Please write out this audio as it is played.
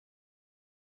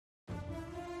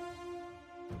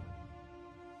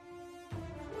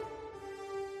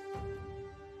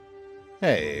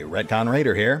Hey,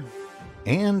 RetconRaider here,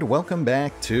 and welcome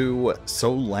back to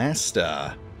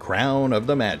Solasta, Crown of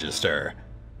the Magister,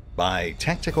 by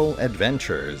Tactical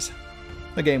Adventures,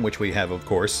 a game which we have, of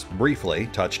course, briefly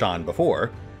touched on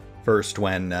before, first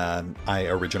when I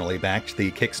originally backed the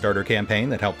Kickstarter campaign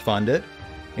that helped fund it,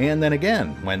 and then again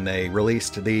when they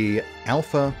released the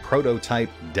alpha prototype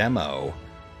demo,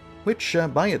 which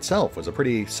by itself was a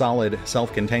pretty solid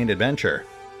self-contained adventure.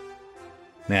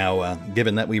 Now,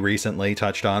 given that we recently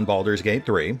touched on Baldur's Gate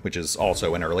 3, which is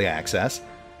also in early access,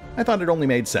 I thought it only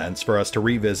made sense for us to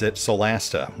revisit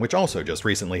Solasta, which also just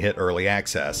recently hit early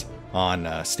access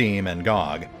on Steam and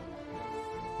GOG.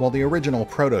 While the original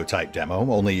prototype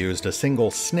demo only used a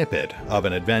single snippet of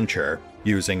an adventure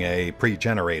using a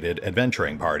pre-generated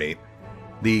adventuring party,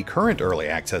 the current early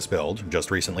access build,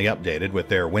 just recently updated with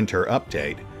their winter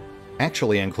update,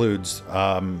 actually includes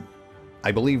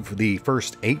I believe the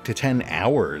first 8 to 10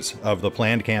 hours of the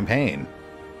planned campaign,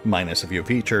 minus a few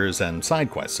features and side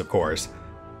quests, of course.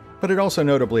 But it also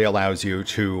notably allows you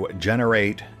to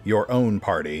generate your own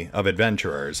party of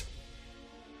adventurers.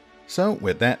 So,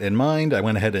 with that in mind, I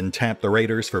went ahead and tapped the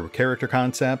raiders for character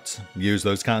concepts, used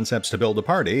those concepts to build a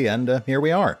party, and here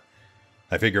we are.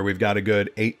 I figure we've got a good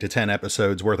 8 to 10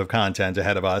 episodes worth of content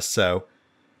ahead of us, so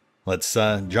let's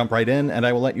jump right in, and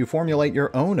I will let you formulate your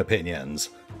own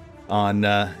opinions on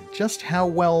just how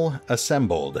well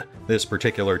assembled this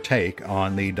particular take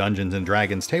on the Dungeons &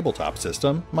 Dragons tabletop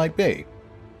system might be.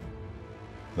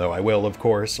 Though I will, of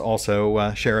course,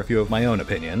 also share a few of my own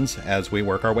opinions as we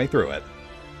work our way through it.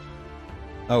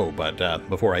 Oh, but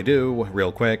before I do,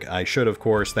 real quick, I should, of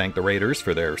course, thank the raiders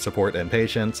for their support and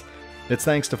patience. It's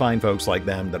thanks to fine folks like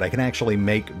them that I can actually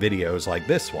make videos like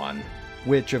this one,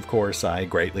 which, of course, I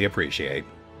greatly appreciate.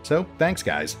 So, thanks,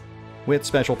 guys. With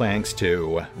special thanks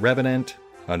to Revenant,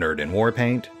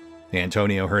 Anerdinwarpaint,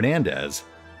 Antonio Hernandez,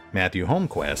 Matthew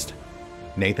Holmquist,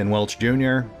 Nathan Welch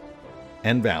Jr.,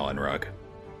 and Valinrook.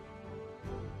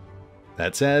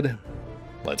 That said,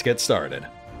 let's get started.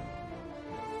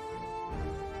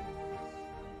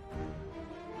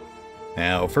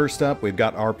 Now, first up, we've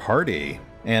got our party,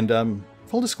 and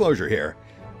full disclosure here,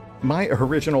 my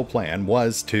original plan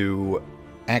was to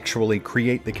actually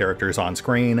create the characters on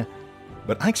screen,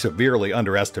 but I severely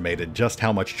underestimated just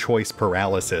how much choice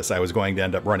paralysis I was going to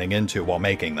end up running into while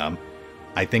making them.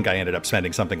 I think I ended up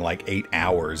spending something like 8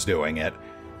 hours doing it.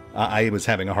 I was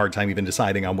having a hard time even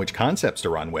deciding on which concepts to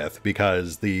run with,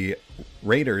 because the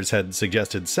raiders had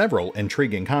suggested several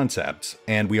intriguing concepts,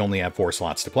 and we only have 4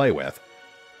 slots to play with.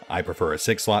 I prefer a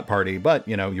 6-slot party, but,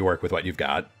 you know, you work with what you've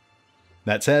got.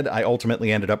 That said, I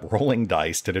ultimately ended up rolling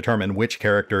dice to determine which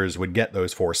characters would get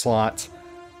those 4 slots,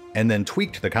 and then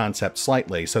tweaked the concept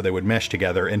slightly so they would mesh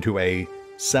together into a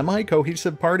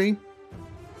semi-cohesive party.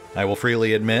 I will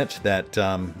freely admit that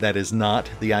that is not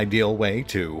the ideal way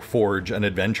to forge an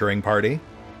adventuring party,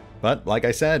 but like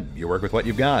I said, you work with what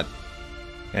you've got.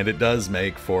 And it does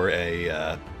make for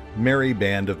a merry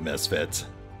band of misfits.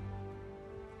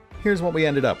 Here's what we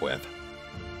ended up with.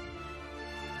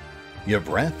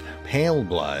 Yvreth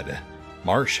Paleblood,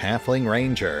 Marsh Halfling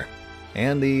Ranger,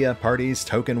 and the party's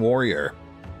token warrior.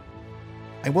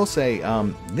 I will say,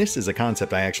 this is a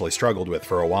concept I actually struggled with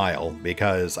for a while,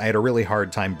 because I had a really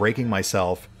hard time breaking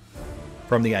myself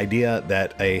from the idea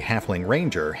that a Halfling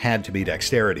Ranger had to be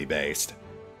dexterity-based.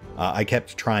 I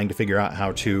kept trying to figure out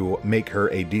how to make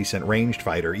her a decent ranged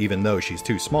fighter, even though she's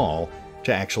too small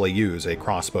to actually use a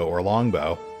crossbow or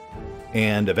longbow.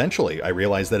 And eventually, I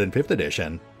realized that in 5th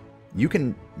edition, you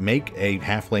can make a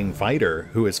Halfling fighter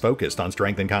who is focused on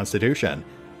strength and constitution.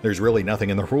 There's really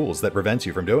nothing in the rules that prevents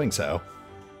you from doing so.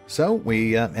 So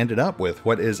we ended up with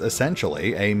what is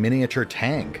essentially a miniature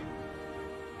tank.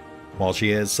 While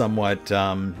she is somewhat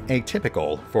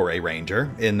atypical for a ranger,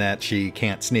 in that she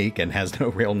can't sneak and has no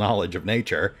real knowledge of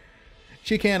nature,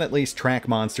 she can at least track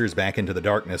monsters back into the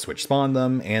darkness which spawned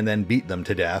them, and then beat them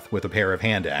to death with a pair of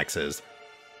hand axes.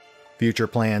 Future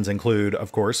plans include,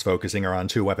 of course, focusing her on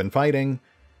 2-weapon fighting,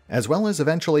 as well as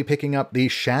eventually picking up the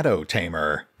Shadow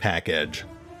Tamer package,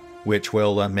 which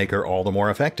will make her all the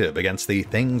more effective against the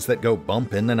things that go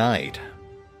bump in the night.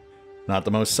 Not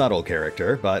the most subtle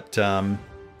character, but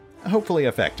hopefully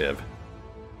effective.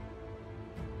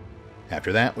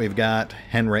 After that, we've got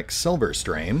Henrik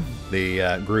Silverstream,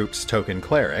 the group's token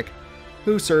cleric,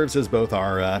 who serves as both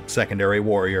our secondary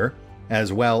warrior,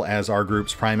 as well as our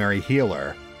group's primary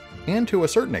healer, and to a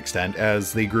certain extent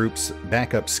as the group's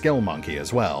backup skill monkey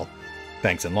as well,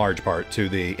 thanks in large part to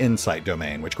the insight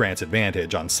domain, which grants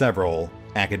advantage on several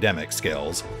academic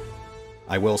skills.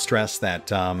 I will stress that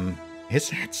his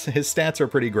stats are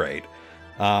pretty great.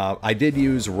 I did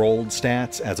use rolled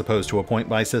stats as opposed to a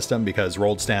point-buy system because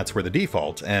rolled stats were the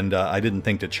default, and I didn't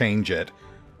think to change it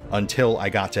until I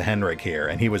got to Henrik here,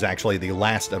 and he was actually the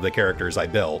last of the characters I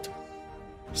built.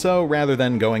 So rather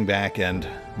than going back and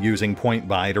using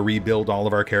point-buy to rebuild all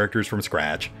of our characters from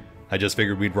scratch, I just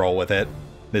figured we'd roll with it.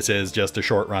 This is just a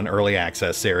short-run early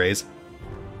access series.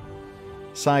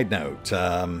 Side note,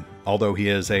 although he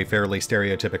is a fairly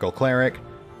stereotypical cleric,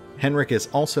 Henrik is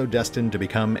also destined to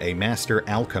become a master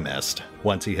alchemist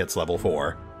once he hits level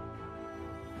 4.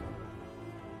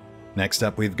 Next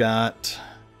up we've got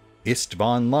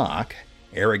Istvan Locke,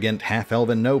 arrogant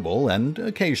half-elven noble and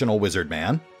occasional wizard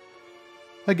man.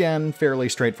 Again, fairly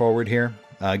straightforward here,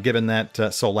 given that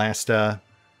Solasta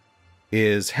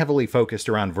is heavily focused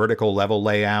around vertical level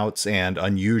layouts and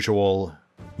unusual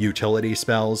utility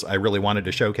spells. I really wanted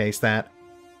to showcase that.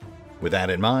 With that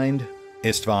in mind,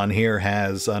 Istvan here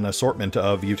has an assortment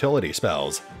of utility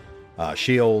spells.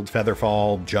 Shield,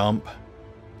 Featherfall, Jump,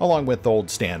 along with old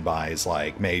standbys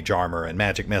like Mage Armor and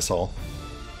Magic Missile.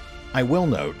 I will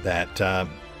note that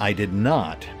I did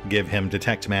not give him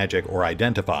Detect Magic or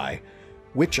Identify,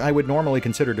 which I would normally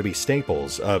consider to be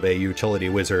staples of a utility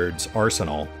wizard's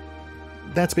arsenal.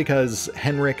 That's because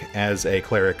Henrik, as a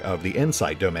cleric of the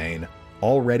Insight domain,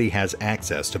 already has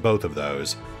access to both of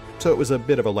those, so it was a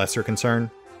bit of a lesser concern.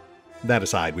 That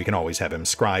aside, we can always have him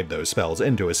scribe those spells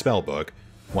into his spellbook,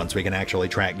 once we can actually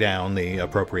track down the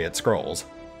appropriate scrolls.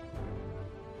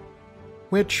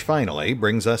 Which finally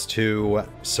brings us to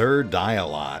Sir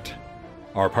Dialot,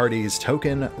 our party's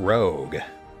token rogue.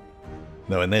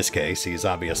 Though in this case, he's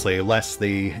obviously less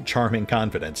the charming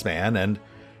confidence man and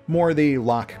more the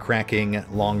lock-cracking,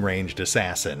 long-ranged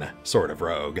assassin sort of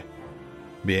rogue.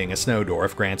 Being a snow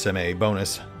dwarf grants him a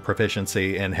bonus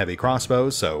proficiency in heavy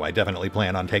crossbows, so I definitely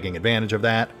plan on taking advantage of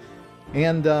that.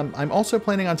 And I'm also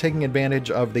planning on taking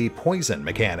advantage of the poison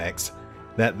mechanics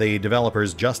that the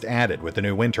developers just added with the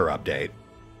new winter update.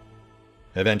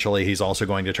 Eventually he's also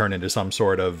going to turn into some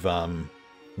sort of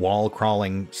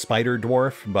wall-crawling spider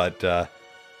dwarf, but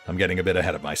I'm getting a bit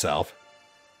ahead of myself.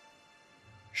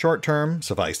 Short term,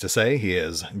 suffice to say, he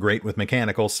is great with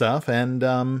mechanical stuff and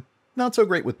not so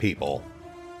great with people.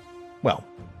 Well,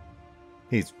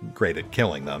 he's great at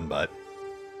killing them, but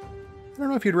I don't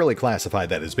know if you'd really classify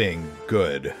that as being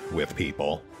good with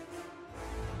people.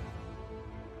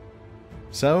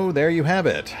 So there you have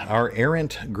it, our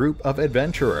errant group of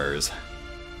adventurers.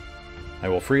 I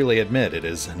will freely admit it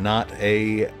is not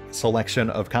a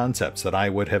selection of concepts that I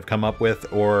would have come up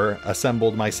with or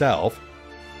assembled myself,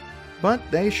 but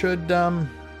they should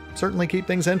certainly keep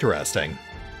things interesting.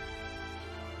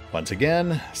 Once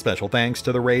again, special thanks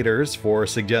to the Raiders for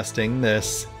suggesting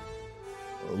this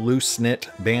loose-knit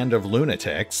band of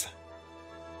lunatics.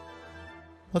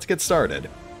 Let's get started.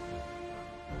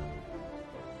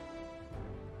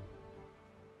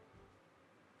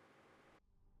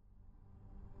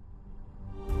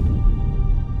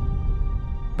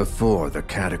 Before the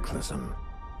Cataclysm,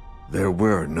 there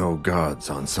were no gods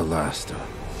on Solasta.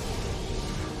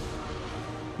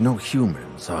 No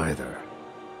humans either.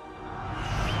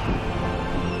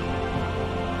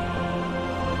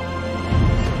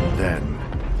 Then,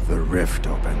 the rift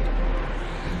opened.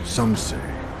 Some say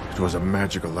it was a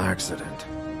magical accident,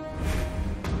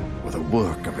 or the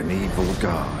work of an evil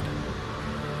god.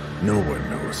 No one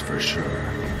knows for sure.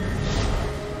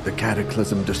 The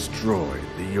Cataclysm destroyed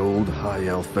the old High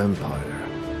Elf Empire.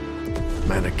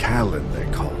 Manicalan,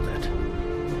 they called it,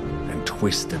 and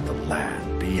twisted the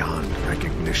land beyond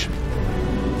recognition.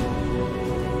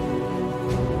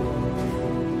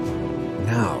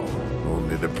 Now,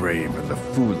 only the brave and the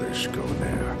foolish go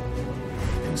there,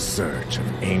 in search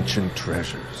of ancient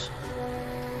treasures.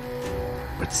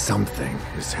 But something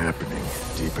is happening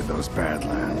deep in those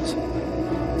Badlands.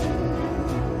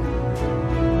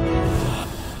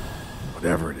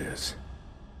 Whatever it is,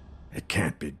 it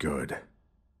can't be good.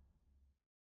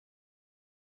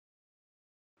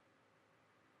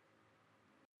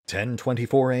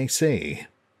 (1024 AC).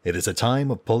 It is a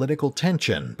time of political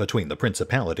tension between the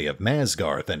Principality of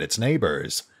Masgarth and its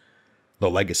neighbors. The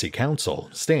Legacy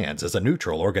Council stands as a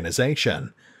neutral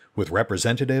organization, with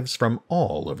representatives from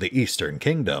all of the Eastern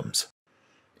Kingdoms.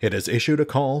 It has issued a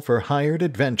call for hired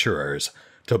adventurers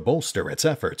to bolster its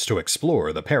efforts to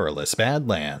explore the perilous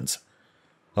Badlands.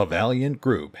 A valiant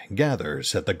group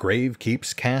gathers at the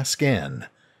Gravekeep's Cask Inn,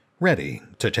 ready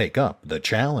to take up the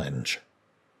challenge.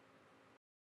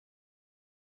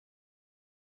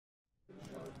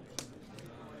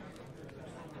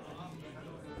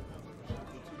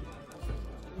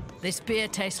 This beer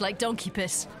tastes like donkey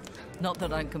piss. Not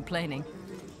that I'm complaining.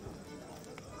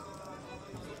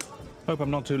 Hope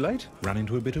I'm not too late. Ran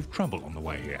into a bit of trouble on the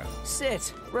way here.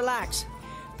 Sit, relax.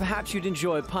 Perhaps you'd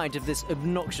enjoy a pint of this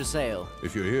obnoxious ale.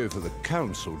 If you're here for the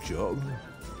council job,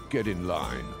 get in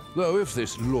line. Though if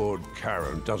this Lord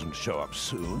Karen doesn't show up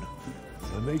soon,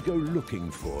 I may go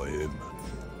looking for him.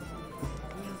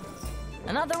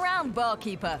 Another round,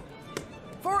 barkeeper.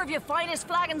 4 of your finest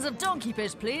flagons of donkey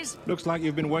piss, please. Looks like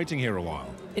you've been waiting here a while.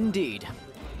 Indeed.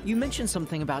 You mentioned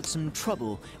something about some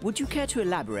trouble. Would you care to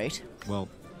elaborate? Well,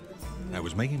 I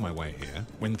was making my way here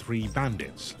when 3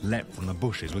 bandits leapt from the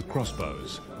bushes with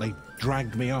crossbows. They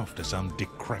dragged me off to some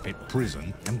decrepit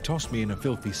prison and tossed me in a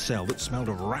filthy cell that smelled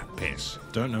of rat piss.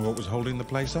 Don't know what was holding the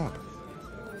place up.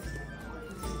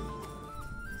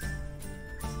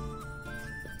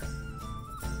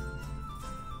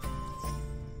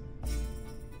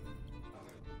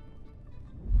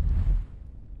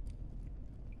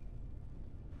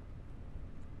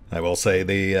 I will say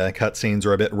the cutscenes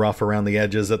are a bit rough around the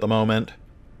edges at the moment.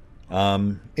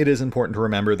 It is important to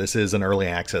remember this is an early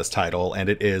access title, and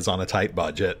it is on a tight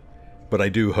budget, but I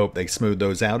do hope they smooth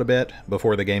those out a bit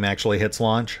before the game actually hits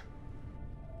launch.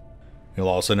 You'll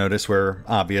also notice we're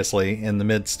obviously in the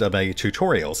midst of a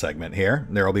tutorial segment here.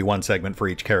 There will be 1 segment for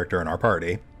each character in our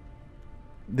party.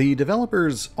 The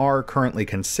developers are currently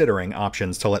considering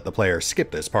options to let the player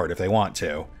skip this part if they want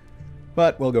to,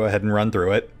 but we'll go ahead and run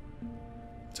through it.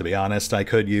 To be honest, I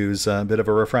could use a bit of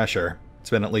a refresher. It's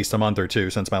been at least a month or 2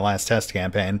 since my last test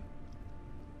campaign.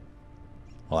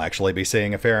 I'll actually be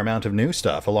seeing a fair amount of new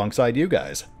stuff alongside you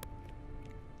guys.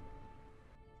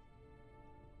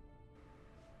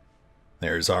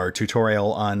 There's our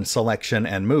tutorial on selection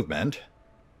and movement.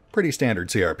 Pretty standard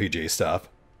CRPG stuff.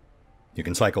 You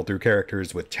can cycle through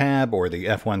characters with tab or the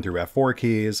F1 through F4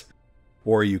 keys,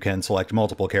 or you can select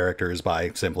multiple characters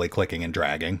by simply clicking and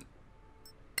dragging.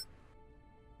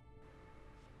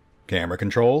 Camera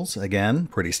controls, again,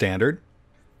 pretty standard.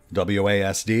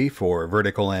 WASD for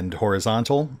vertical and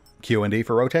horizontal, Q and D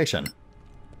for rotation.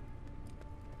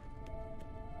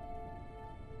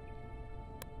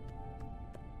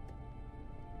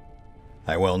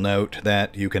 I will note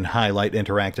that you can highlight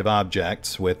interactive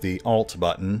objects with the Alt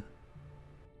button.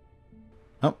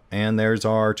 Oh, and there's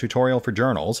our tutorial for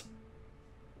journals.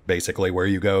 Basically where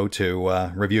you go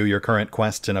to review your current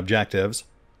quests and objectives.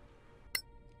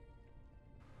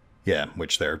 Yeah,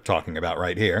 which they're talking about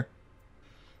right here.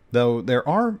 Though there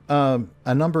are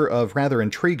a number of rather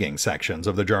intriguing sections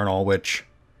of the journal, which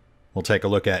we'll take a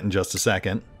look at in just a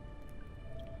second.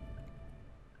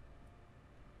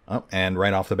 Oh, and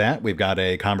right off the bat, we've got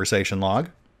a conversation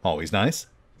log. Always nice.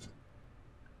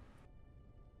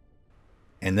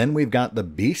 And then we've got the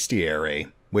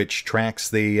bestiary, which tracks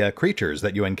the creatures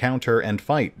that you encounter and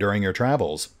fight during your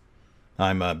travels.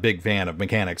 I'm a big fan of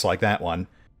mechanics like that one.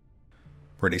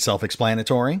 Pretty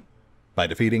self-explanatory. By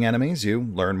defeating enemies, you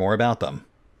learn more about them.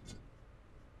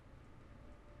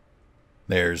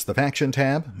 There's the faction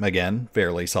tab, again,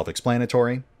 fairly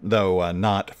self-explanatory, though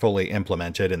not fully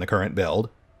implemented in the current build.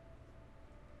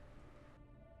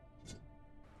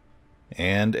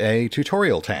 And a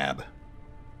tutorial tab.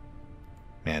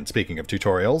 And speaking of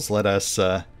tutorials, let us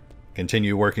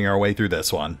continue working our way through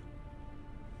this one.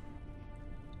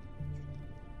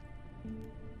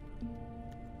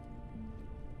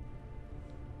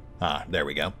 Ah, there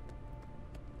we go.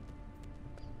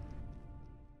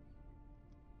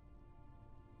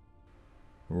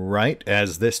 Right,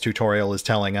 as this tutorial is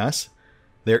telling us,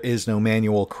 there is no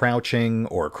manual crouching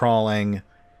or crawling.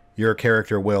 Your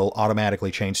character will automatically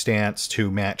change stance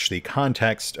to match the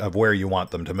context of where you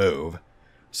want them to move.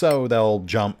 So they'll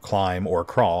jump, climb, or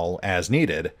crawl as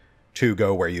needed to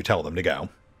go where you tell them to go,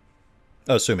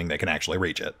 assuming they can actually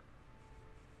reach it.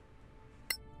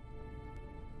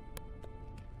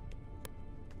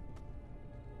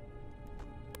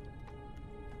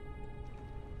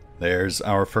 There's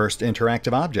our first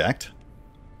interactive object,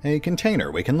 a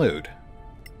container we can loot.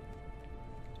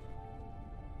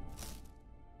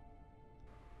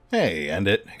 Hey, and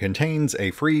it contains a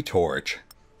free torch,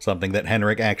 something that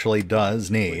Henrik actually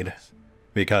does need,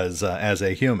 because as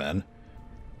a human,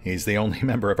 he's the only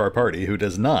member of our party who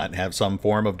does not have some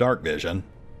form of dark vision.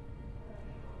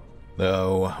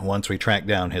 Though, once we track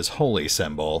down his holy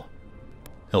symbol,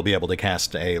 he'll be able to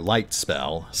cast a light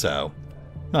spell, so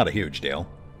not a huge deal.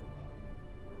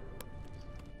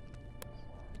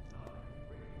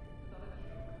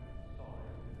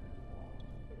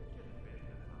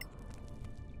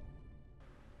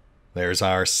 There's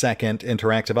our second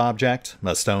interactive object,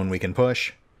 a stone we can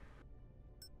push.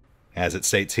 As it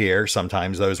states here,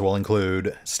 sometimes those will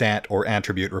include stat or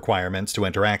attribute requirements to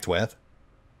interact with.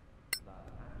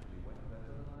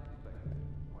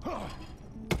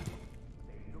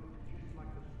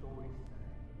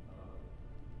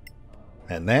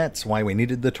 And that's why we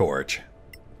needed the torch.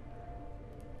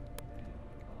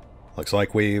 Looks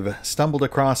like we've stumbled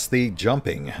across the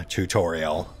jumping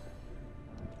tutorial.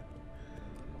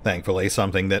 Thankfully,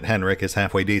 something that Henrik is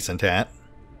halfway decent at.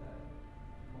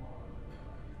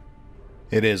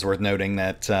 It is worth noting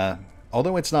that,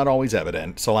 although it's not always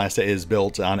evident, Solasta is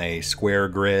built on a square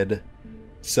grid,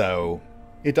 so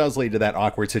it does lead to that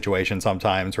awkward situation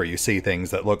sometimes where you see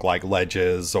things that look like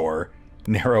ledges or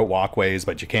narrow walkways,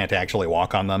 but you can't actually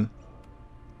walk on them.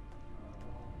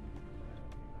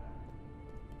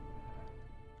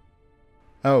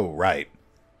 Oh, right.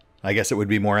 I guess it would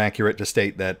be more accurate to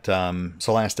state that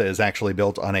Solasta is actually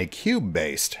built on a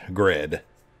cube-based grid,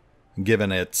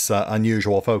 given its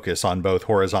unusual focus on both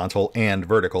horizontal and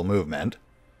vertical movement.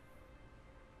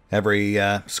 Every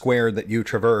square that you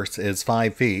traverse is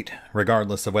 5 feet,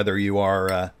 regardless of whether you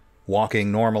are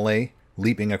walking normally,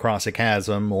 leaping across a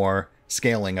chasm, or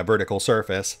scaling a vertical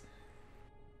surface.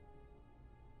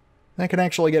 That can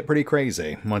actually get pretty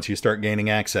crazy once you start gaining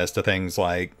access to things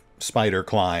like spider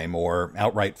climb or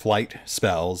outright flight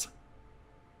spells.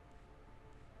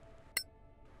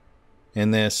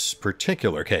 In this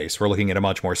particular case, we're looking at a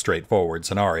much more straightforward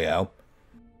scenario.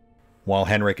 While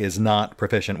Henrik is not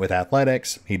proficient with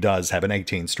athletics, he does have an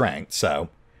 18 strength, so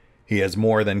he is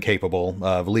more than capable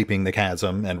of leaping the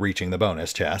chasm and reaching the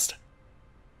bonus chest.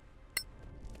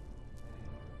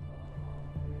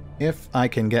 If I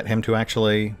can get him to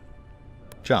actually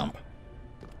jump.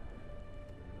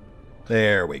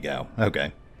 There we go.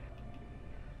 Okay.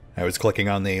 I was clicking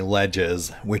on the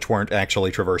ledges, which weren't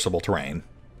actually traversable terrain.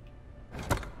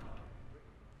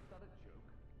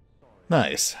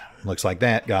 Nice. Looks like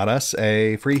that got us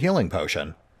a free healing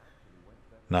potion.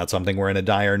 Not something we're in a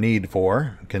dire need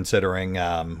for, considering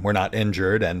we're not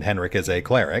injured and Henrik is a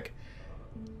cleric.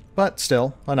 But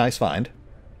still, a nice find.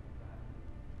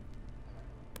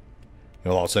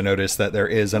 You'll also notice that there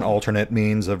is an alternate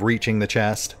means of reaching the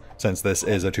chest, since this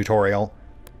is a tutorial.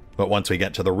 But once we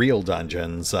get to the real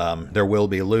dungeons, there will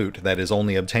be loot that is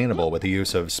only obtainable with the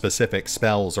use of specific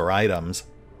spells or items.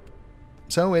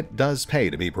 So it does pay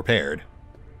to be prepared.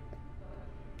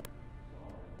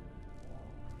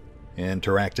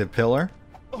 Interactive pillar.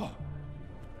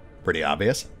 Pretty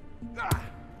obvious.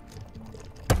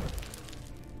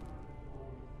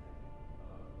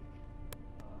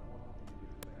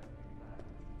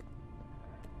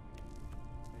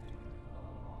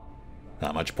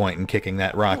 Not much point in kicking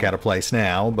that rock out of place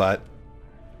now, but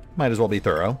might as well be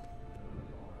thorough.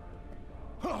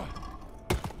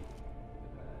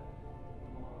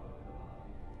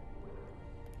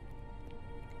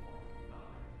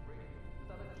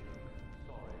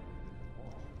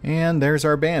 And there's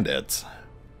our bandits,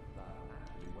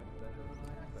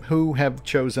 who have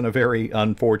chosen a very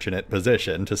unfortunate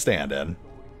position to stand in.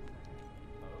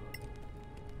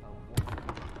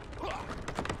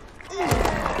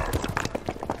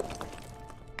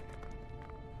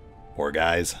 Poor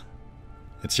guys.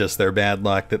 It's just their bad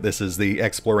luck that this is the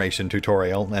exploration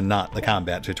tutorial and not the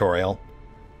combat tutorial.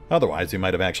 Otherwise, we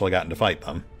might have actually gotten to fight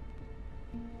them.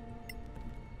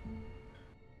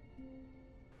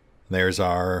 There's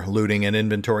our looting and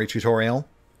inventory tutorial.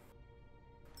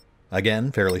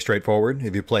 Again, fairly straightforward.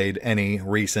 If you played any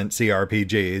recent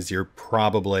CRPGs, you're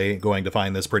probably going to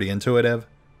find this pretty intuitive.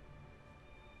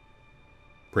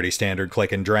 Pretty standard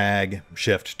click and drag,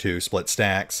 shift to split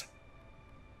stacks.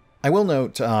 I will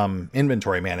note,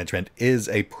 inventory management is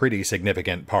a pretty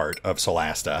significant part of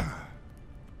Solasta.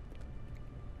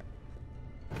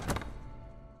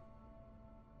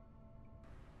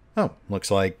 Oh,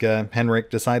 looks like Henrik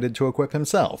decided to equip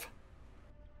himself.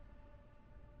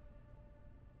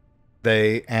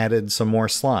 They added some more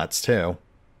slots, too.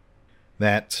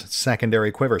 That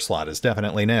secondary quiver slot is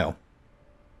definitely new.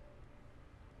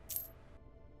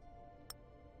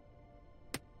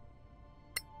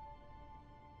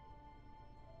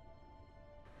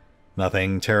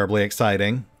 Nothing terribly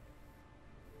exciting.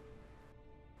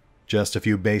 Just a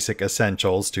few basic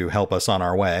essentials to help us on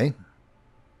our way.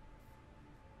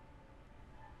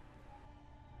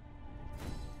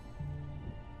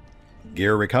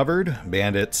 Gear recovered,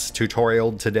 bandits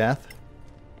tutorialed to death.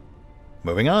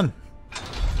 Moving on.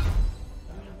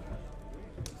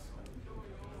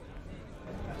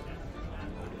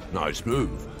 Nice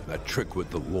move. That trick with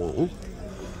the wall.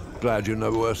 Glad you're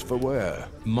no worse for wear.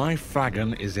 My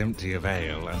flagon is empty of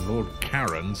ale, and Lord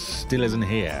Karen still isn't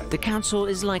here. The council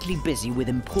is likely busy with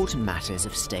important matters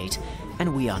of state,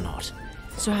 and we are not.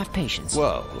 So have patience.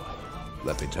 Well,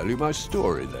 let me tell you my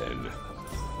story then.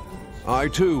 I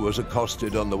too was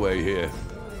accosted on the way here,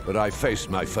 but I faced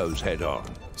my foes head on.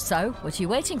 So, what are you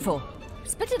waiting for?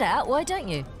 Spit it out, why don't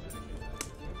you?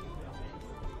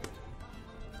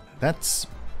 That's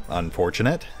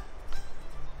unfortunate.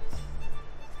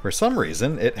 For some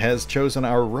reason, it has chosen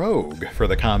our rogue for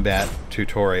the combat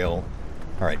tutorial.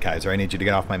 Alright, Kaiser, I need you to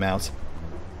get off my mouse.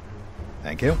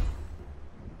 Thank you.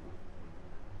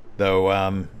 Though,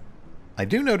 I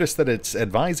do notice that it's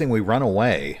advising we run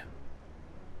away,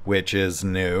 which is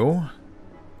new.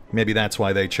 Maybe that's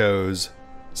why they chose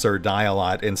Sir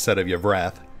Dialot instead of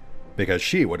Yvreth, because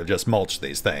she would have just mulched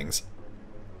these things.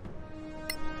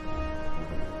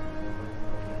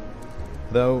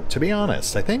 Though, to be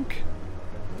honest,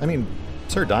 I mean,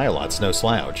 Sir Dialot's no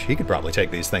slouch. He could probably take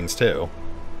these things too.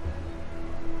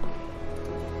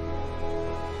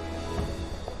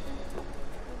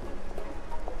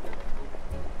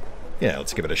 Yeah,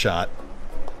 let's give it a shot.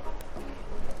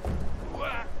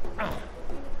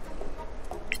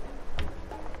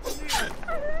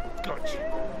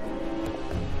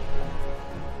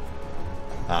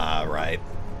 Ah, right.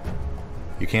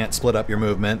 You can't split up your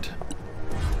movement.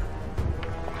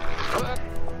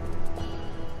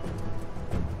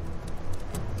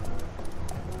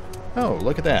 Oh,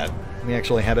 look at that. We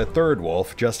actually had a third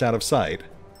wolf just out of sight.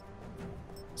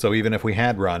 So even if we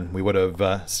had run, we would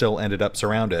have still ended up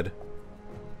surrounded.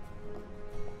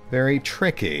 Very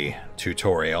tricky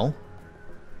tutorial.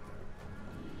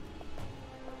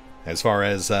 As far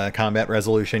as combat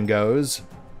resolution goes,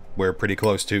 we're pretty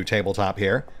close to tabletop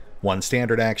here. 1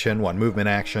 standard action, 1 movement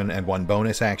action, and 1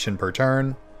 bonus action per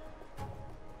turn.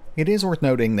 It is worth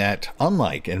noting that,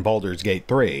 unlike in Baldur's Gate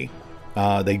 3,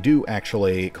 they do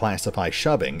actually classify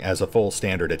shoving as a full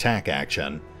standard attack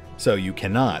action, so you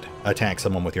cannot attack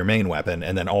someone with your main weapon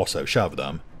and then also shove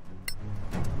them.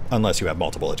 Unless you have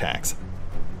multiple attacks.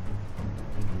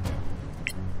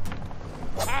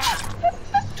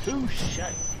 Touche.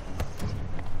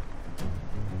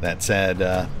 That said,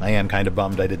 I am kind of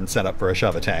bummed I didn't set up for a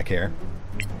shove attack here.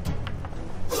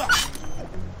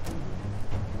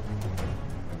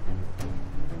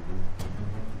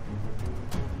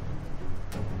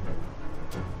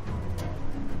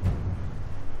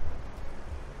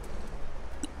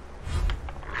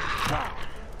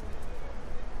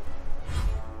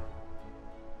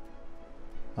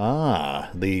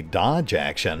 Ah, the dodge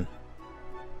action.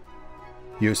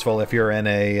 Useful if you're in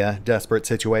a desperate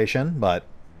situation, but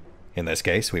in this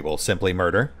case, we will simply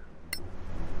murder.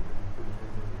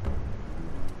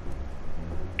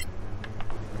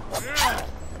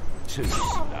 Too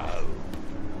slow.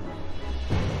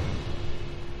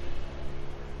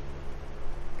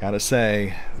 Gotta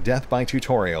say, death by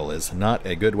tutorial is not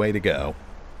a good way to go.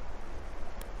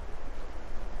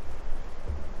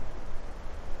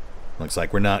 Looks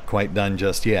like we're not quite done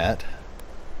just yet.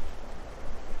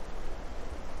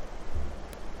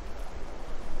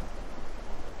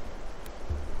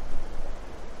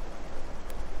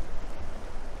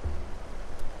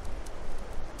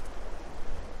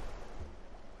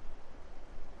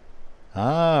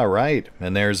 Ah, right.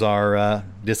 And there's our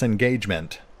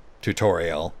disengagement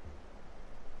tutorial.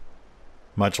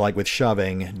 Much like with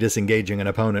shoving, disengaging an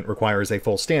opponent requires a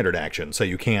full standard action, so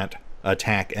you can't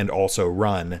attack and also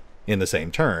run in the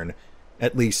same turn,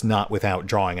 at least not without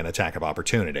drawing an attack of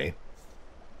opportunity.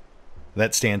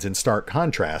 That stands in stark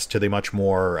contrast to the much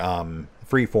more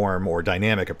freeform or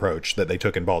dynamic approach that they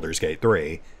took in Baldur's Gate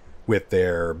 3, with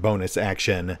their bonus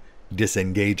action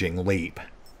disengaging leap.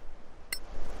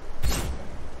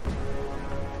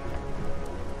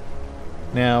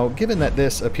 Now, given that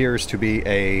this appears to be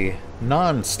a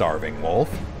non-starving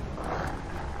wolf...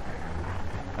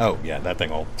 Oh, yeah, that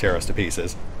thing will tear us to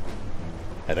pieces.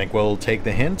 I think we'll take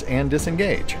the hint and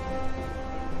disengage.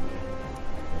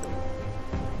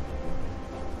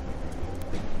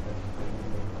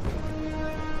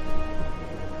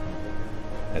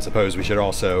 I suppose we should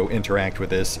also interact with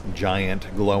this giant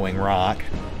glowing rock.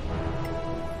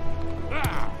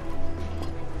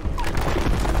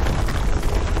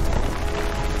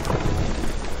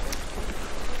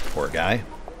 Poor guy.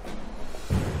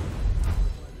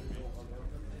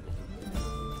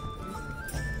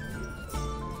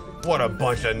 What a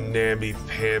bunch of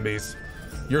namby-pambies.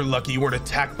 You're lucky you weren't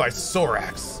attacked by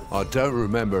Sorax. I don't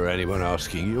remember anyone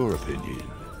asking your opinion.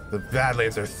 The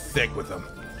Badlands are thick with them.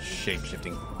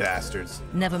 Shape-shifting bastards.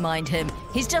 Never mind him.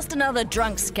 He's just another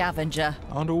drunk scavenger.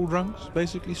 Aren't all drunks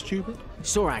basically stupid?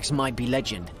 Sorax might be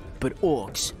legend, but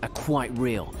orcs are quite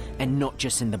real, and not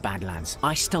just in the Badlands.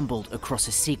 I stumbled across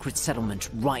a secret settlement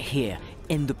right here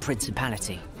in the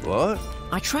Principality. What?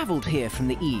 I traveled here from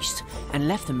the east and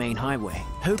left the main highway,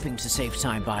 hoping to save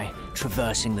time by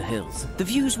traversing the hills. The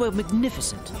views were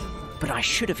magnificent, but I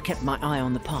should have kept my eye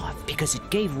on the path because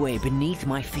it gave way beneath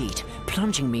my feet,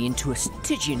 plunging me into a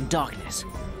Stygian darkness.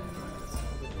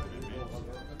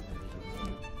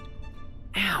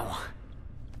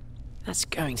 That's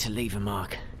going to leave a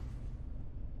mark.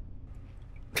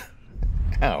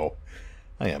 Ow.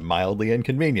 I am mildly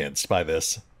inconvenienced by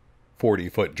this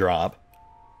 40-foot drop.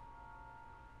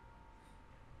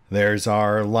 There's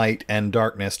our light and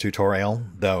darkness tutorial,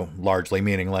 though largely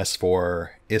meaningless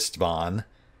for Istvan,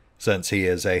 since he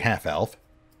is a half-elf.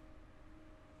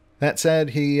 That said,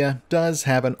 he does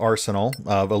have an arsenal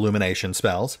of illumination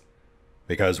spells,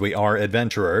 because we are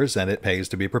adventurers and it pays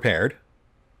to be prepared.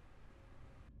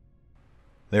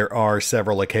 There are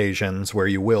several occasions where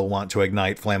you will want to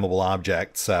ignite flammable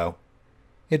objects, so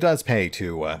it does pay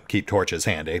to keep torches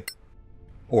handy.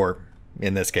 Or,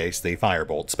 in this case, the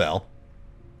firebolt spell.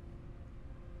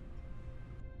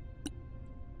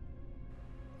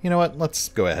 You know what, let's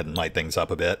go ahead and light things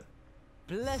up a bit.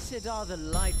 Blessed are the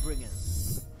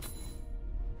Lightbringers.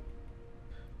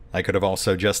 I could have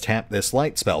also just tapped this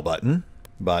light spell button,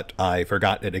 but I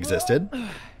forgot it existed.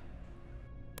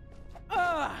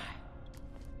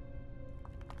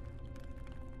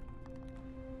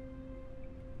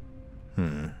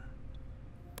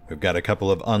 We've got a couple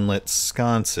of unlit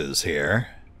sconces here.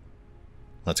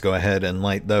 Let's go ahead and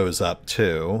light those up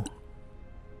too,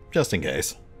 just in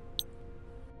case.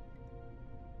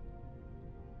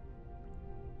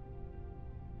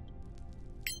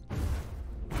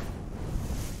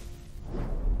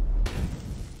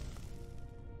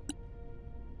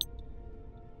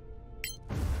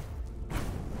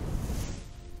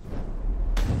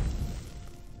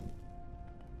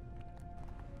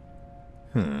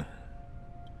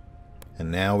 And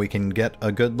now we can get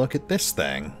a good look at this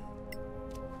thing.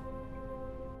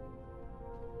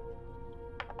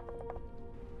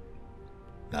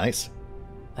 Nice.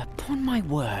 Upon my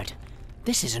word,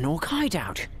 this is an orc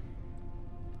hideout.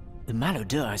 The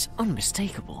malodeur is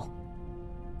unmistakable.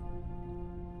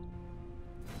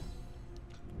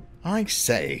 I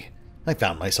say, I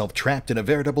found myself trapped in a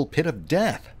veritable pit of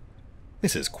death.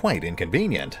 This is quite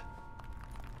inconvenient.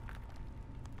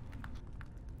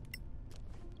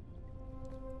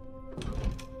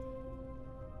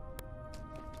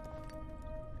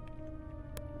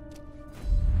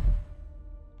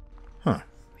 Huh.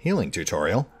 Healing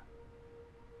tutorial.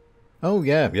 Oh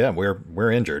yeah,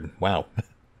 we're injured. Wow.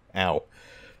 Ow.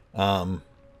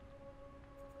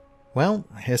 Well,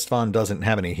 Istvan doesn't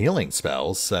have any healing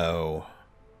spells, so...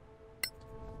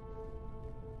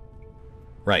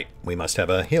 Right, we must have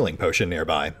a healing potion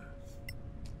nearby.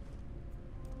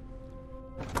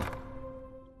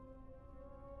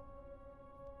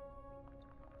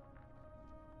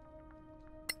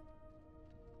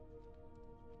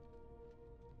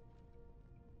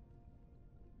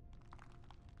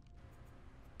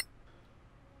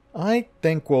 I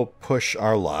think we'll push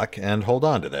our luck and hold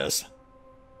on to this.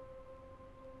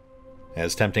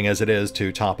 As tempting as it is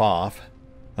to top off,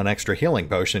 an extra healing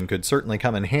potion could certainly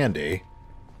come in handy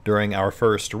during our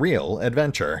first real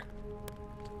adventure.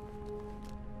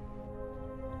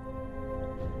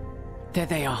 There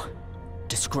they are.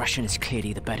 Discretion is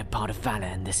clearly the better part of valor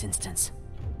in this instance.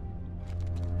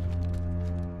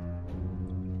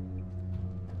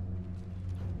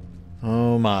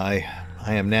 Oh my.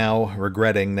 I am now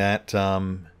regretting that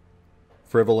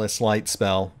frivolous light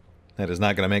spell. That is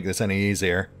not going to make this any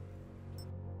easier.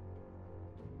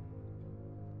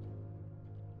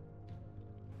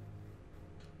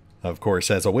 Of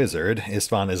course, as a wizard,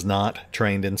 Istvan is not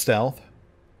trained in stealth,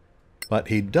 but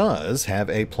he does have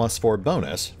a +4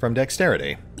 bonus from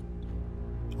dexterity.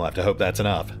 We'll have to hope that's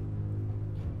enough.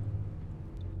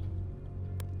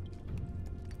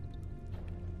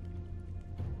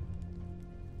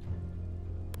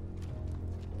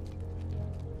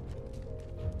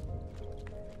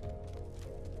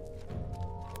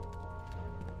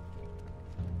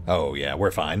 Oh yeah,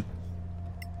 we're fine.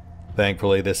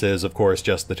 Thankfully, this is, of course,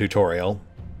 just the tutorial.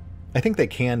 I think they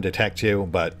can detect you,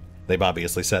 but they've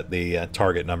obviously set the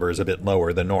target numbers a bit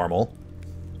lower than normal.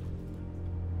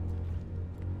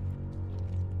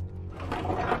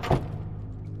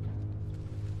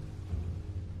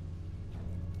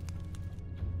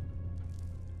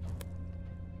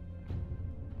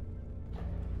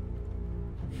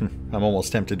 I'm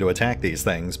almost tempted to attack these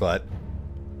things, but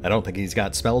I don't think he's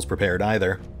got spells prepared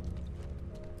either.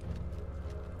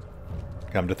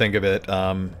 Come to think of it,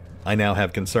 I now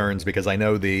have concerns because I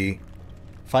know the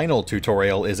final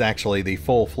tutorial is actually the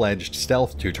full-fledged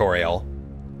stealth tutorial,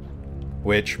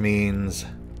 which means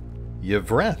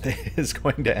Yvreth is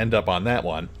going to end up on that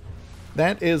one.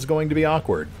 That is going to be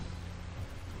awkward.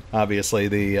 Obviously,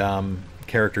 the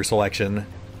character selection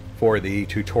for the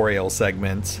tutorial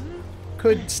segments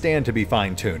could stand to be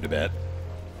fine-tuned a bit.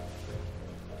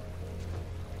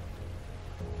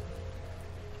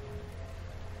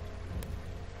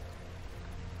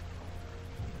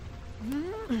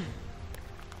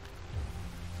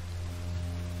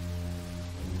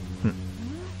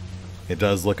 It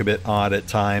does look a bit odd at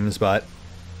times, but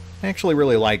I actually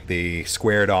really like the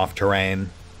squared-off terrain.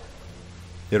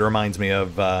 It reminds me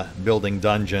of building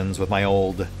dungeons with my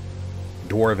old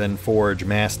Dwarven Forge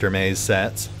Master Maze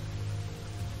sets.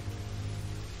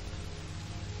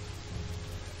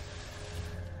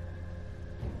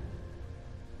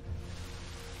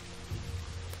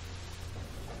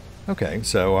 Okay,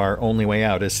 so our only way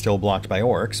out is still blocked by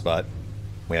orcs, but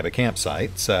we have a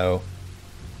campsite, so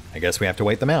I guess we have to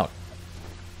wait them out.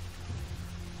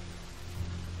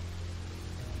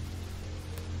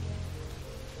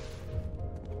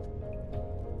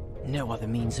 No other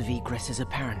means of egress is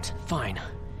apparent. Fine.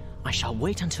 I shall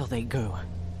wait until they go.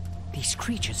 These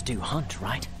creatures do hunt,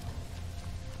 right?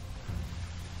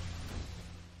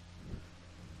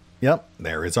 Yep,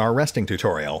 there is our resting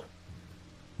tutorial.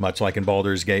 Much like in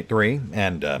Baldur's Gate 3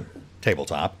 and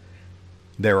Tabletop,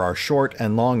 there are short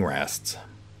and long rests.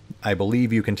 I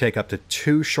believe you can take up to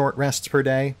 2 short rests per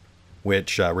day,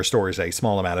 which restores a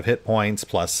small amount of hit points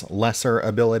plus lesser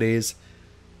abilities,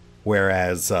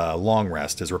 whereas long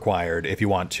rest is required if you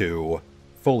want to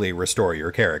fully restore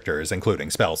your characters,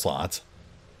 including spell slots.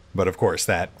 But of course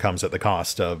that comes at the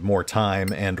cost of more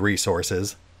time and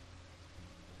resources.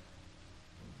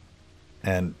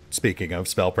 And speaking of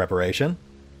spell preparation,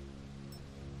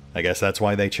 I guess that's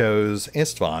why they chose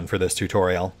Istvan for this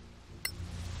tutorial.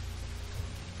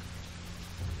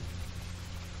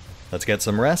 Let's get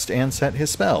some rest and set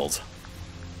his spells.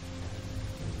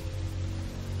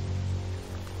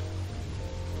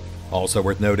 Also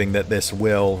worth noting that this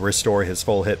will restore his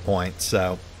full hit points,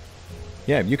 so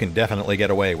yeah, you can definitely get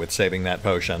away with saving that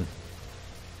potion.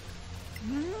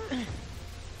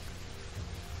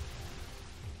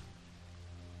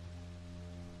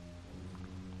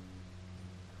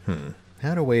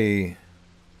 How do we...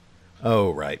 Oh,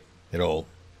 right. It'll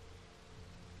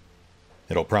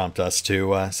prompt us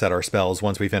to set our spells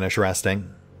once we finish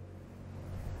resting.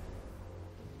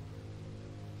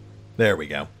 There we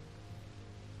go.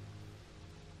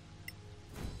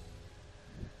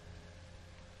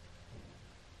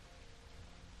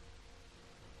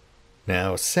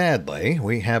 Now, sadly,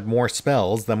 we have more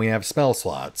spells than we have spell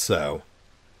slots, so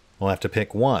we'll have to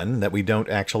pick one that we don't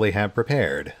actually have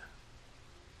prepared.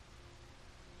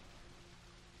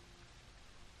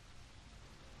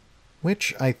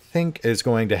 Which I think is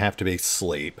going to have to be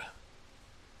sleep.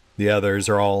 The others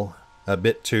are all a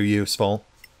bit too useful.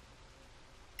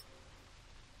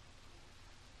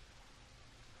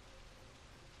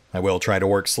 I will try to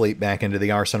work sleep back into the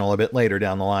arsenal a bit later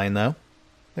down the line, though.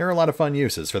 There are a lot of fun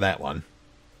uses for that one.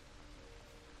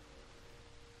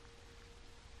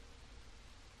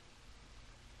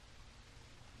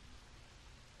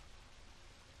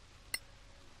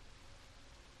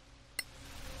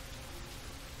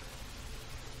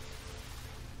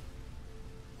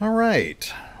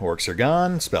 Alright, orcs are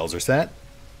gone, spells are set.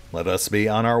 Let us be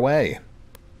on our way.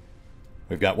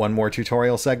 We've got one more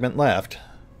tutorial segment left,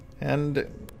 and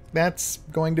that's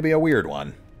going to be a weird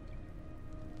one.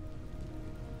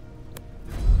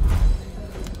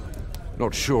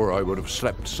 Not sure I would have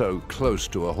slept so close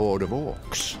to a horde of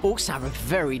orcs. Orcs have a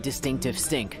very distinctive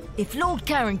stink. If Lord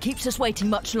Karen keeps us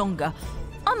waiting much longer,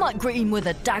 I might greet him with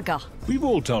a dagger. We've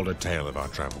all told a tale of our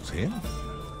travels here.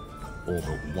 All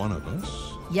but one of us.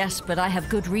 Yes, but I have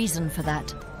good reason for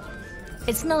that.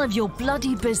 It's none of your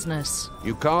bloody business.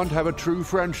 You can't have a true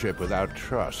friendship without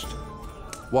trust.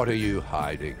 What are you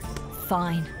hiding?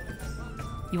 Fine.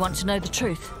 You want to know the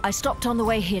truth? I stopped on the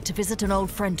way here to visit an old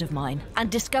friend of mine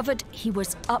and discovered he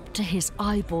was up to his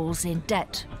eyeballs in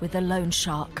debt with a loan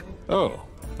shark. Oh,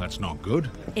 that's not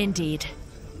good. Indeed.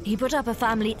 He put up a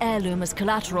family heirloom as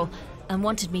collateral and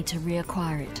wanted me to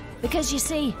reacquire it. Because you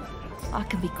see, I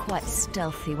can be quite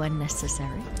stealthy when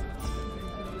necessary.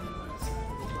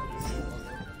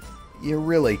 You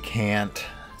really can't.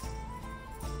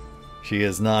 She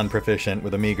is non-proficient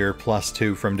with a meager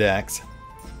 +2 from Dex.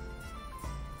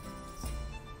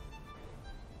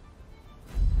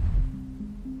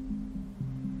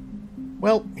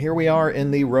 Well, here we are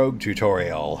in the rogue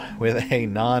tutorial, with a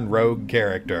non-rogue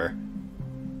character.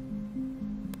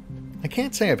 I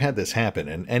can't say I've had this happen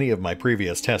in any of my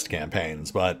previous test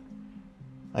campaigns, but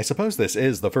I suppose this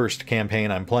is the first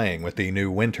campaign I'm playing with the new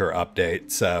winter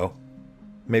update, so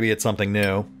maybe it's something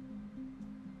new.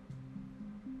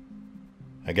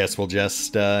 I guess we'll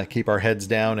just keep our heads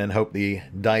down and hope the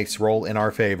dice roll in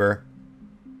our favor.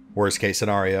 Worst case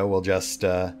scenario, we'll just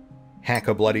hack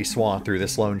a bloody swath through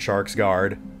this loan shark's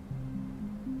guard.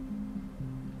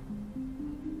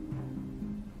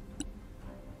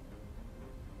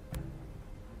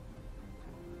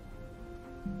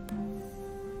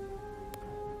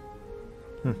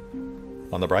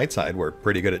 On the bright side, we're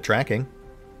pretty good at tracking.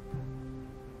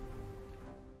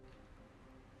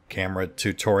 Camera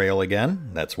tutorial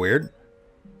again. That's weird.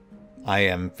 I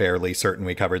am fairly certain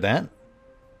we covered that.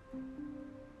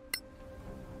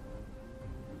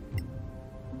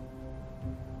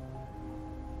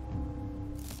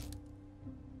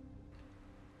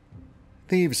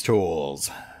 Thieves' tools,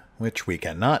 which we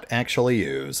cannot actually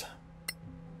use.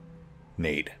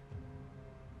 Neat.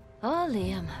 Oh,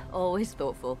 Liam, always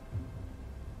thoughtful.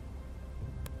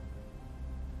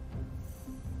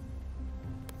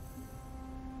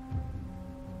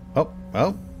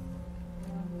 Oh.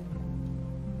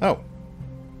 Oh.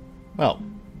 Well,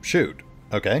 shoot.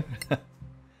 Okay.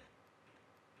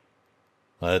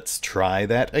 Let's try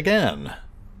that again.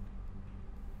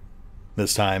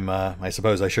 This time, I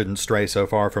suppose I shouldn't stray so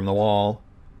far from the wall.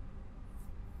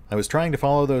 I was trying to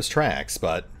follow those tracks,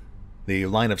 but the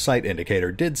line of sight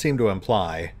indicator did seem to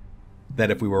imply that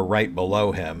if we were right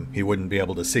below him, he wouldn't be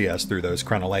able to see us through those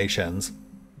crenellations.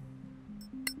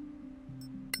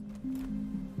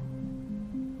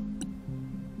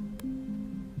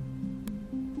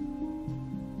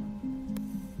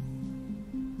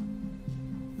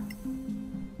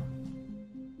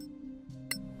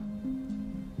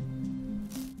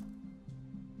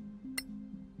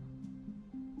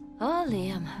 Oh,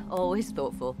 Liam, always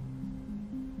thoughtful.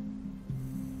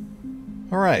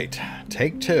 All right,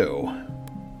 take 2.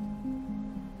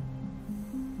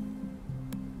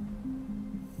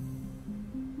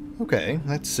 Okay,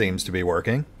 that seems to be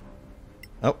working.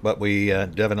 Oh, but we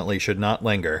definitely should not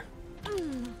linger.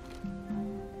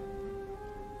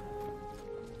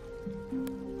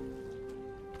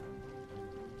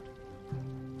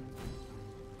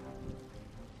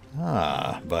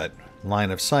 But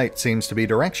line of sight seems to be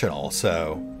directional,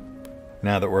 so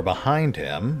now that we're behind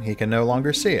him, he can no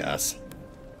longer see us.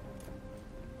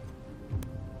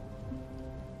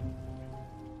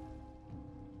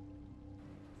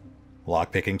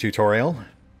 Lockpicking tutorial.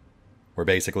 We're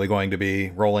basically going to be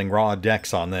rolling raw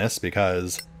decks on this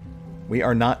because we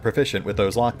are not proficient with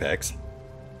those lockpicks.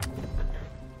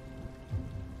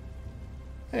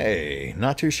 Hey,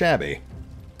 not too shabby.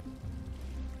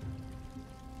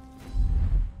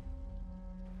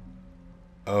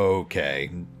 Okay,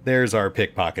 there's our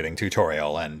pickpocketing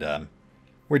tutorial, and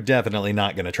we're definitely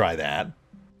not going to try that.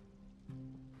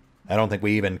 I don't think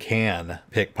we even can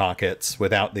pickpockets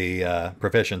without the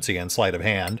proficiency in sleight of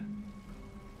hand.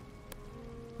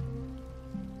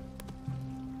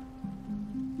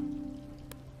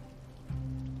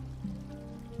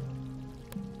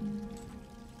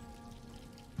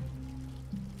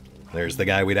 There's the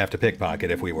guy we'd have to pickpocket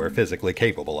if we were physically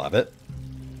capable of it.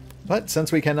 But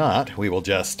since we cannot, we will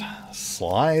just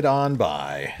slide on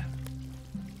by.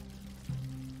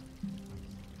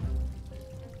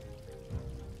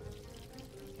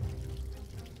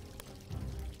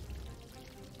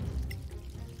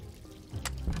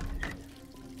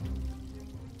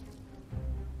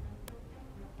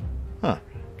 Huh,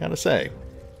 gotta say,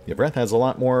 Yvreth has a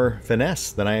lot more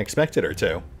finesse than I expected her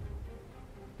to.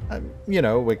 You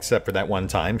know, except for that one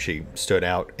time she stood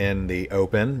out in the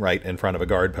open right in front of a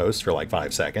guard post for like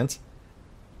 5 seconds.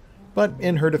 But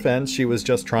in her defense, she was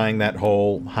just trying that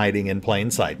whole hiding in plain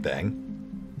sight thing.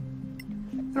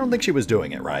 I don't think she was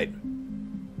doing it right.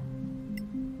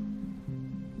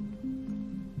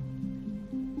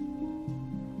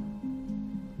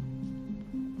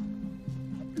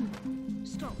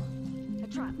 Stop. A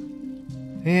trap.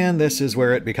 And this is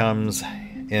where it becomes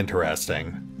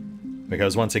interesting.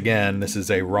 Because once again, this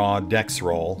is a raw dex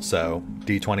roll, so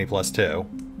d20 plus 2.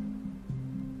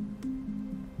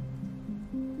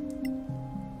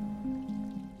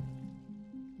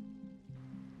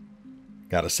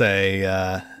 Gotta say,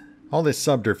 all this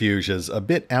subterfuge is a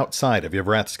bit outside of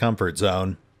Yvreth's comfort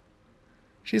zone.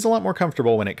 She's a lot more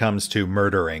comfortable when it comes to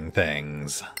murdering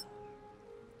things.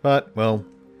 But, we'll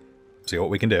see what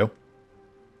we can do.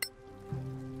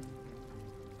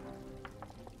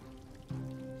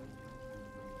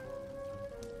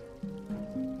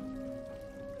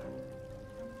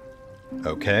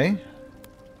 Okay.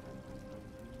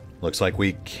 Looks like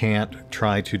we can't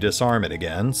try to disarm it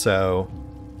again, so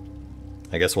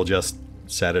I guess we'll just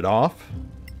set it off.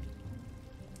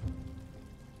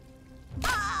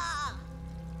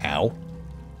 Ow.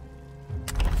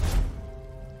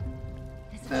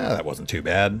 That wasn't too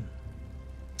bad.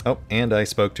 Oh, and I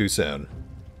spoke too soon.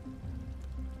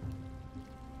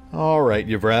 Alright,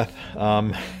 Yvreth.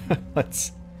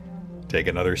 Let's take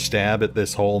another stab at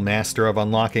this whole Master of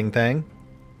Unlocking thing.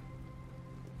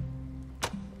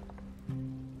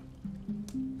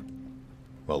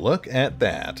 Well, look at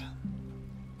that.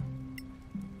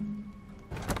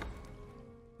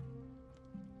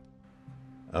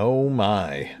 Oh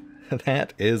my,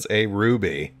 that is a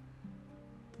ruby.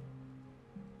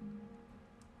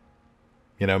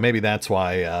 You know, maybe that's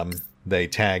why they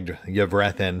tagged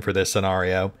Yvreth in for this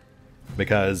scenario.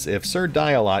 Because if Sir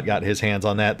Dialot got his hands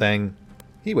on that thing,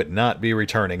 he would not be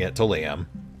returning it to Liam.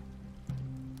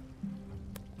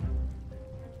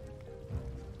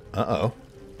 Uh-oh.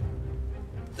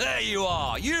 There you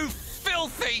are, you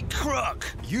filthy crook!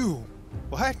 You?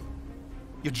 What?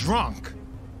 You're drunk.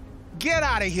 Get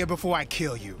out of here before I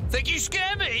kill you. Think you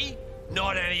scare me?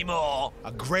 Not anymore.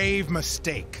 A grave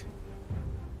mistake.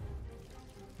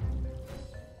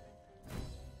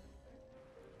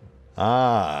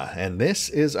 Ah, and this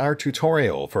is our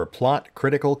tutorial for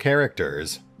plot-critical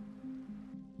characters.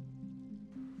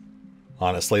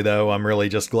 Honestly, though, I'm really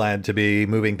just glad to be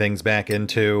moving things back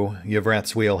into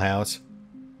Yvreth's wheelhouse.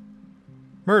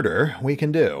 Murder, we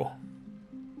can do.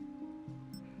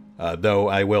 Though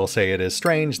I will say it is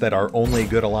strange that our only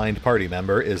good-aligned party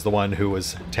member is the one who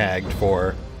was tagged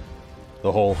for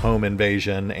the whole home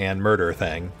invasion and murder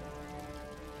thing.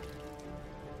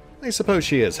 I suppose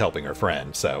she is helping her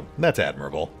friend, so that's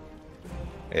admirable.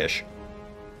 Ish.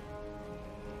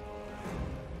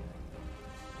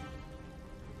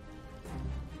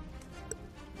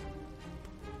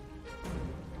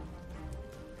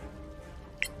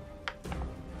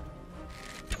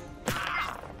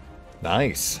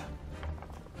 Nice.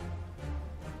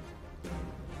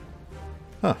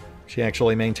 Huh, she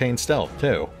actually maintains stealth,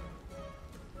 too.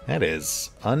 That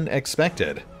is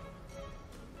unexpected.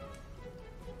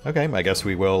 Okay, I guess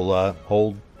we will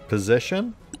hold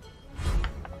position.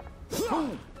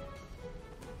 Stop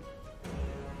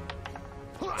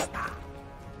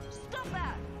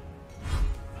that!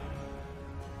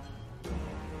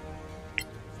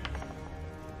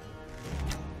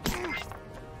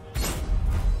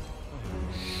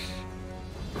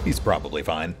 He's probably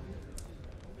fine.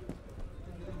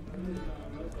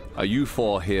 Are you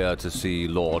four here to see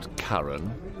Lord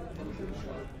Karen?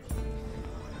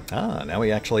 Ah, now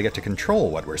we actually get to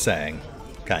control what we're saying.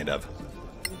 Kind of.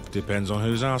 Depends on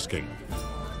who's asking.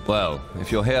 Well, if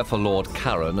you're here for Lord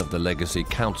Karen of the Legacy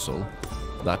Council,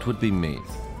 that would be me.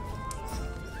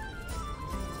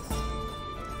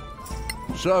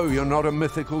 So, you're not a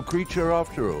mythical creature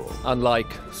after all?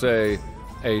 Unlike, say,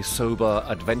 a sober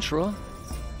adventurer?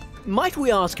 Might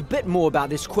we ask a bit more about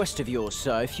this quest of yours,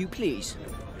 sir, if you please?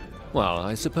 Well,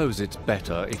 I suppose it's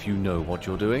better if you know what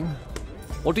you're doing.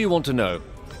 What do you want to know?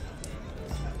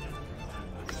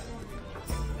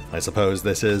 I suppose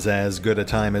this is as good a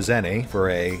time as any for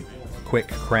a quick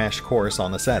crash course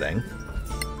on the setting.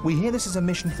 We hear this is a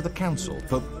mission for the Council,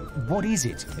 but what is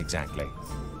it exactly?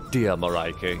 Dear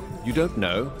Mareike, you don't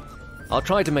know? I'll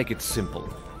try to make it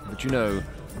simple, but you know,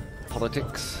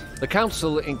 politics. The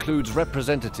Council includes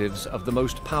representatives of the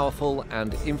most powerful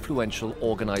and influential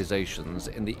organizations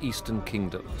in the Eastern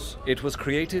Kingdoms. It was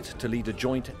created to lead a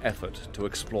joint effort to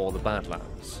explore the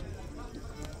Badlands.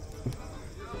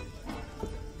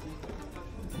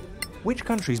 Which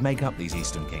countries make up these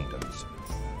Eastern Kingdoms?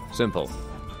 Simple.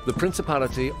 The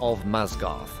Principality of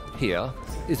Masgarth, here,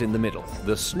 is in the middle.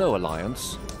 The Snow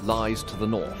Alliance lies to the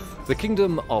north. The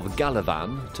Kingdom of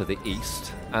Galavan to the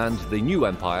east, and the New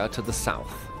Empire to the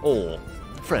south. All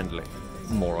friendly,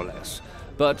 more or less.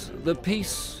 But the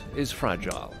peace is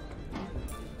fragile.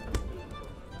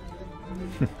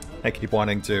 I keep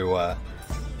wanting to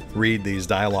read these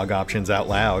dialogue options out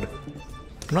loud.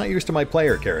 I'm not used to my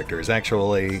player characters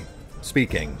actually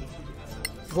speaking.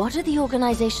 What are the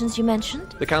organizations you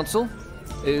mentioned? The Council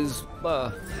is,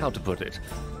 how to put it,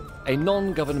 a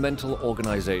non-governmental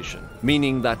organization,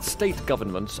 meaning that state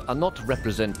governments are not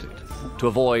represented to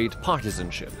avoid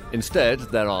partisanship. Instead,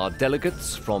 there are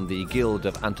delegates from the Guild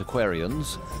of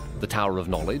Antiquarians, the Tower of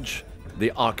Knowledge, the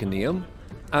Arcaneum,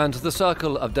 and the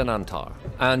Circle of Denantar.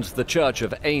 And the Church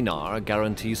of Einar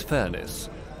guarantees fairness,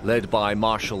 led by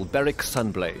Marshal Beric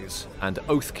Sunblaze and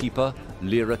Oathkeeper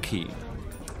Lyra Keen.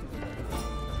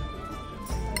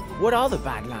 What are the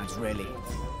Badlands, really?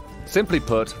 Simply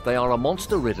put, they are a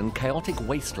monster-ridden, chaotic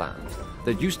wasteland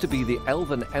that used to be the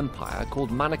elven empire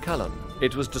called Manicalan.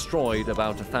 It was destroyed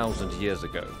about 1,000 years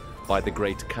ago by the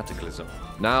Great Cataclysm.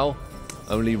 Now,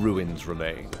 only ruins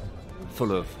remain,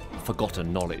 full of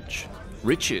forgotten knowledge,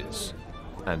 riches,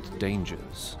 and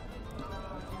dangers.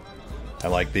 I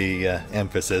like the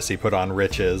emphasis he put on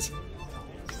riches.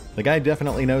 The guy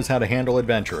definitely knows how to handle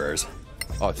adventurers.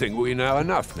 I think we know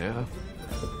enough now.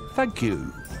 Thank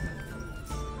you.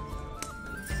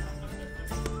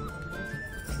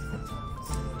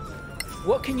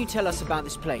 What can you tell us about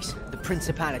this place, the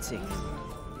Principality?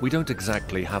 We don't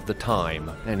exactly have the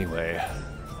time, anyway.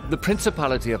 The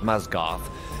Principality of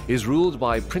Masgarth is ruled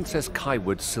by Princess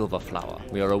Kaiwood Silverflower.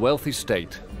 We are a wealthy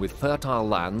state with fertile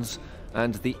lands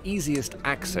and the easiest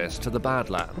access to the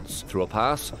Badlands through a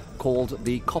pass called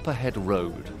the Copperhead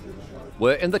Road.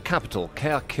 We're in the capital,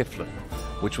 Caer Kiflin,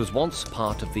 which was once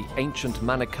part of the ancient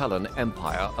Manicullan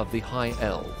Empire of the High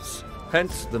Elves.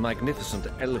 Hence the magnificent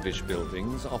elvish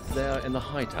buildings up there in the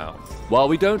High Town. While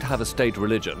we don't have a state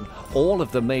religion, all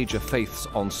of the major faiths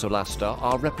on Solasta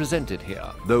are represented here,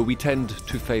 though we tend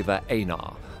to favor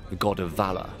Einar, the god of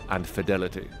valor and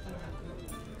fidelity.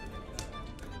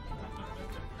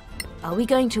 Are we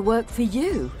going to work for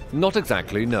you? Not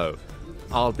exactly, no.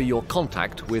 I'll be your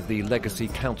contact with the Legacy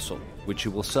Council, which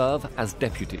you will serve as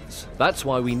deputies. That's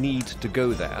why we need to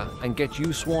go there and get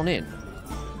you sworn in.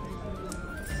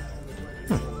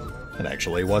 It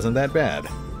actually wasn't that bad.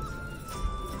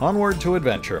 Onward to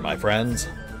adventure, my friends.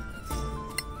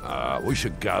 We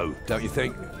should go, don't you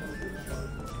think?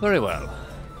 Very well.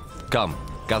 Come,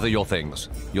 gather your things.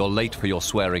 You're late for your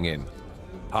swearing in.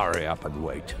 Hurry up and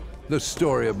wait. The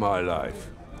story of my life.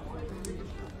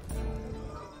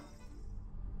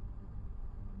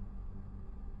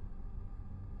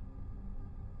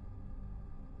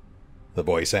 The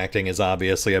voice acting is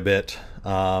obviously a bit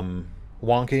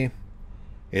wonky.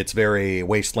 It's very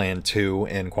Wasteland 2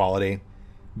 in quality,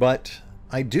 but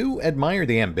I do admire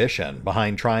the ambition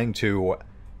behind trying to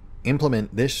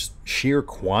implement this sheer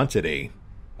quantity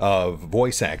of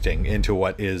voice acting into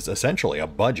what is essentially a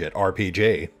budget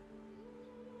RPG.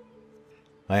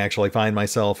 I actually find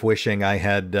myself wishing I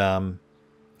had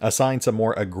assigned some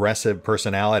more aggressive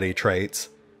personality traits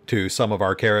to some of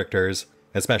our characters,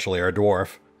 especially our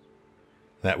dwarf.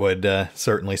 That would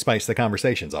certainly spice the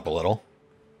conversations up a little.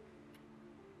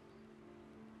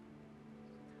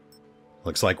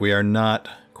 Looks like we are not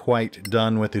quite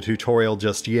done with the tutorial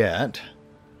just yet.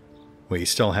 We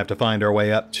still have to find our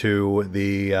way up to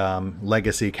the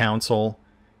Legacy Council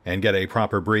and get a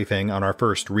proper briefing on our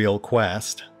first real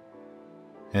quest.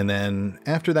 And then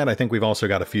after that, I think we've also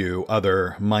got a few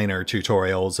other minor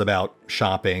tutorials about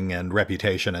shopping and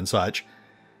reputation and such.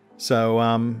 So,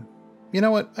 you know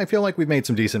what? I feel like we've made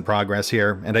some decent progress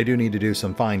here, and I do need to do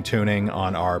some fine-tuning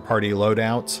on our party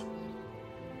loadouts.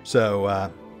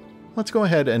 So, let's go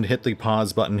ahead and hit the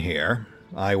pause button here.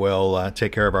 I will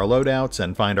take care of our loadouts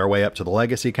and find our way up to the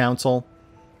Legacy Council,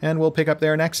 and we'll pick up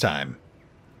there next time,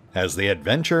 as the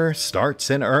adventure starts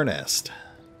in earnest.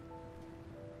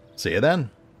 See you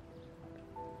then.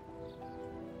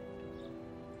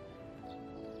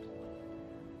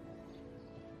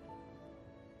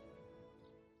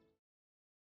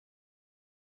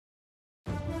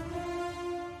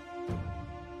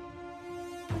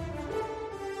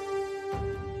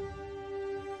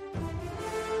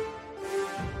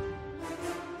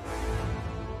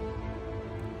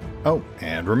 Oh,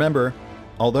 and remember,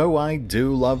 although I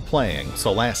do love playing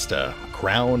Solasta,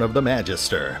 Crown of the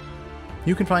Magister,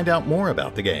 you can find out more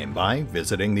about the game by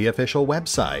visiting the official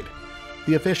website,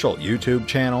 the official YouTube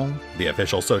channel, the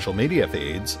official social media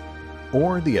feeds,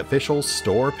 or the official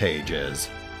store pages.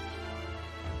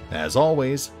 As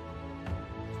always,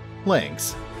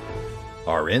 links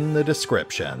are in the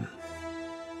description.